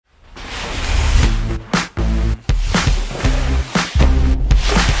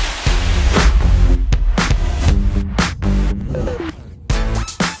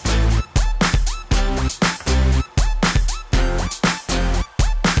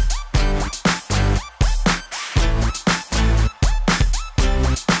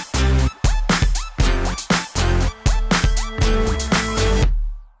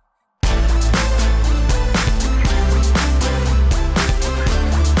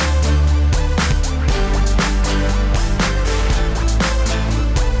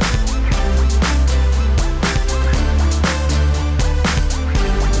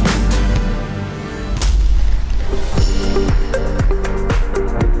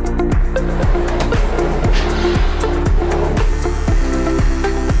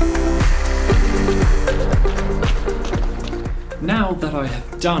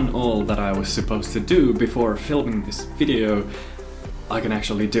done all that I was supposed to do before filming this video, I can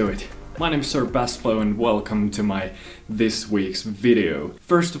actually do it. My name is SirBastflow and welcome to this week's video.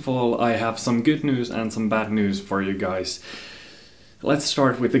 First of all, I have some good news and some bad news for you guys. Let's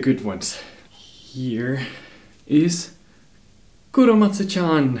start with the good ones. Here is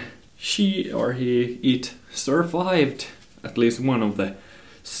Kuromatsu-chan. She or it survived. At least one of the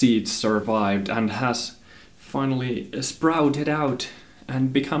seeds survived and has finally sprouted out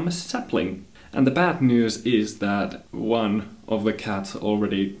and become a sapling. And the bad news is that one of the cats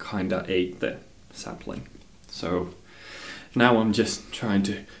already kinda ate the sapling. So now I'm just trying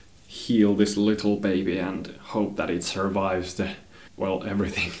to heal this little baby and hope that it survives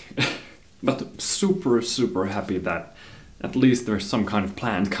everything. But super happy that at least there's some kind of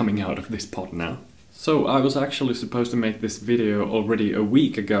plant coming out of this pot now. So I was actually supposed to make this video already a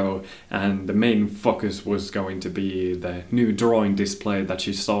week ago, and the main focus was going to be the new drawing display that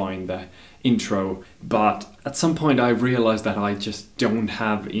you saw in the intro, but at some point I realized that I just don't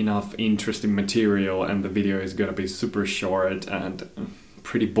have enough interesting material and the video is gonna be super short and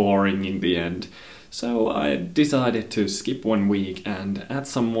pretty boring in the end. So I decided to skip 1 week and add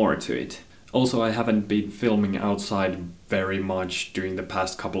some more to it. Also, I haven't been filming outside very much during the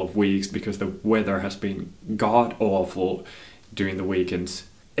past couple of weeks because the weather has been god-awful during the weekends.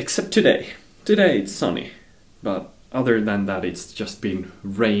 Except today. Today it's sunny, but other than that it's just been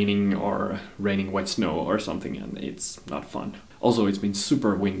raining or raining wet snow or something, and it's not fun. Also, it's been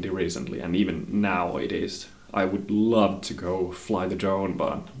super windy recently, and even now it is. I would love to go fly the drone,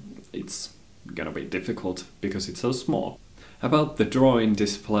 but it's gonna be difficult because it's so small. About the drawing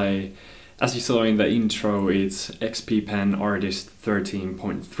display, as you saw in the intro, it's XP Pen Artist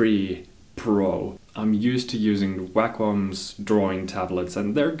 13.3 Pro. I'm used to using Wacom's drawing tablets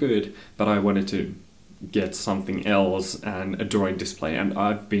and they're good, but I wanted to get something else and a drawing display, and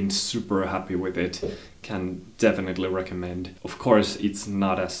I've been super happy with it. Can definitely recommend. Of course, it's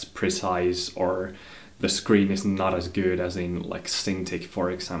not as precise or the screen is not as good as in like Cintiq, for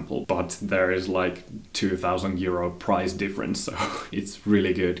example, but there is like €2,000 price difference, so it's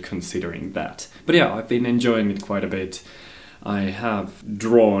really good considering that. But yeah, I've been enjoying it quite a bit. I have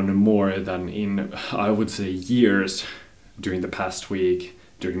drawn more than in, I would say, years during the past week,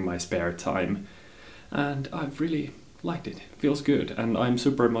 during my spare time, and I've really liked it. Feels good, and I'm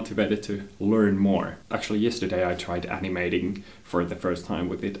super motivated to learn more. Actually, yesterday I tried animating for the first time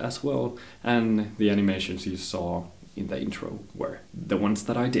with it as well, and the animations you saw in the intro were the ones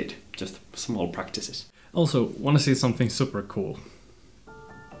that I did, just small practices. Also, wanna see something super cool?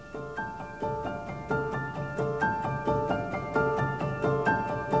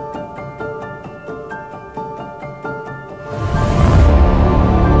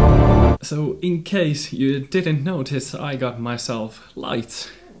 So, in case you didn't notice, I got myself lights,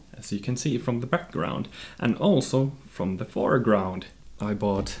 as you can see from the background, and also from the foreground. I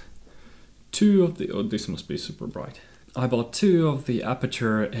bought two of the, oh, this must be super bright. I bought two of the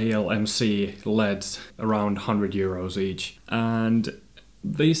Aputure AL-MC LEDs, around €100 each, and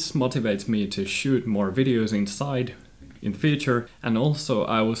this motivates me to shoot more videos inside in the future. And also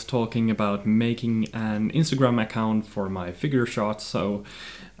I was talking about making an Instagram account for my figure shots, so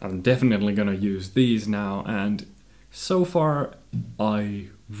I'm definitely gonna use these now, and so far I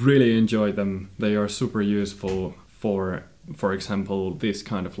really enjoy them. They are super useful for example, this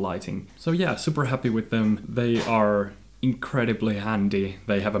kind of lighting. So yeah, super happy with them. They are incredibly handy.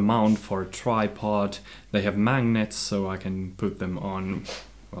 They have a mount for a tripod, they have magnets so I can put them on,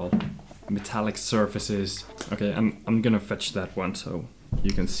 well, metallic surfaces. Okay, I'm gonna fetch that one so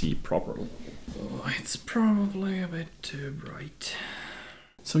you can see properly. Oh, it's probably a bit too bright.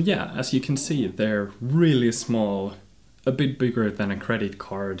 So yeah, as you can see, they're really small, a bit bigger than a credit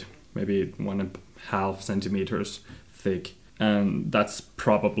card, maybe 1.5 centimeters thick. And that's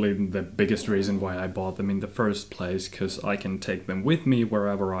probably the biggest reason why I bought them in the first place, because I can take them with me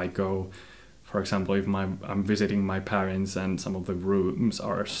wherever I go. For example, if I'm visiting my parents and some of the rooms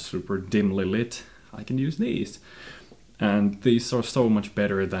are super dimly lit, I can use these. And these are so much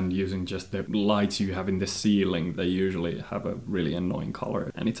better than using just the lights you have in the ceiling. They usually have a really annoying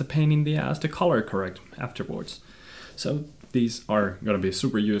color, and it's a pain in the ass to color correct afterwards. So these are gonna be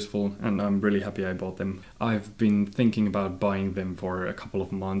super useful, and I'm really happy I bought them. I've been thinking about buying them for a couple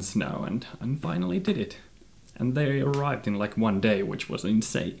of months now, and finally did it. And they arrived in like 1 day, which was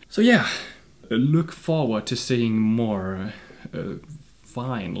insane. So yeah, look forward to seeing more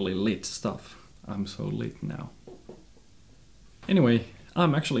finely lit stuff. I'm so lit now. Anyway,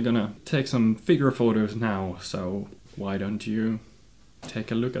 I'm actually gonna take some figure photos now, so why don't you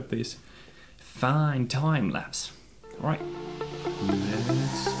take a look at this fine time lapse? Alright.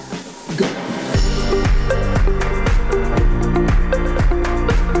 let's go!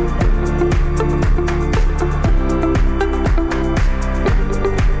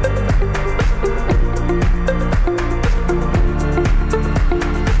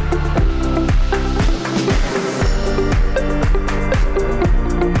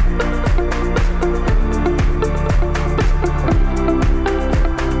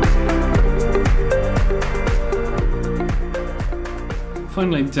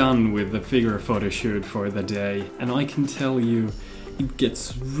 Finally done with the figure photo shoot for the day, and I can tell you it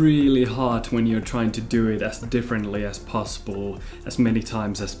gets really hot when you're trying to do it as differently as possible, as many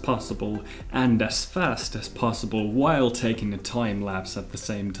times as possible, and as fast as possible while taking a time lapse at the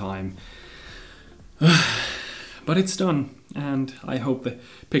same time. But it's done, and I hope the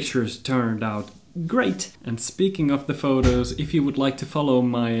pictures turned out great. And speaking of the photos, if you would like to follow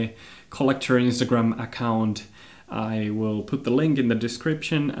my collector Instagram account, I will put the link in the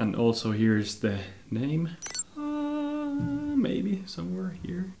description, and also here's the name. Maybe somewhere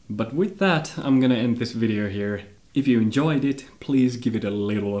here. But with that, I'm gonna end this video here. If you enjoyed it, please give it a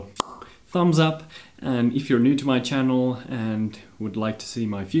little thumbs up. And if you're new to my channel and would like to see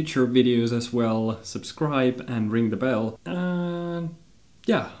my future videos as well, subscribe and ring the bell. And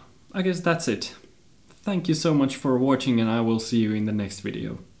yeah, I guess that's it. Thank you so much for watching, and I will see you in the next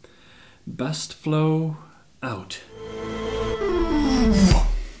video. SirBastflow out.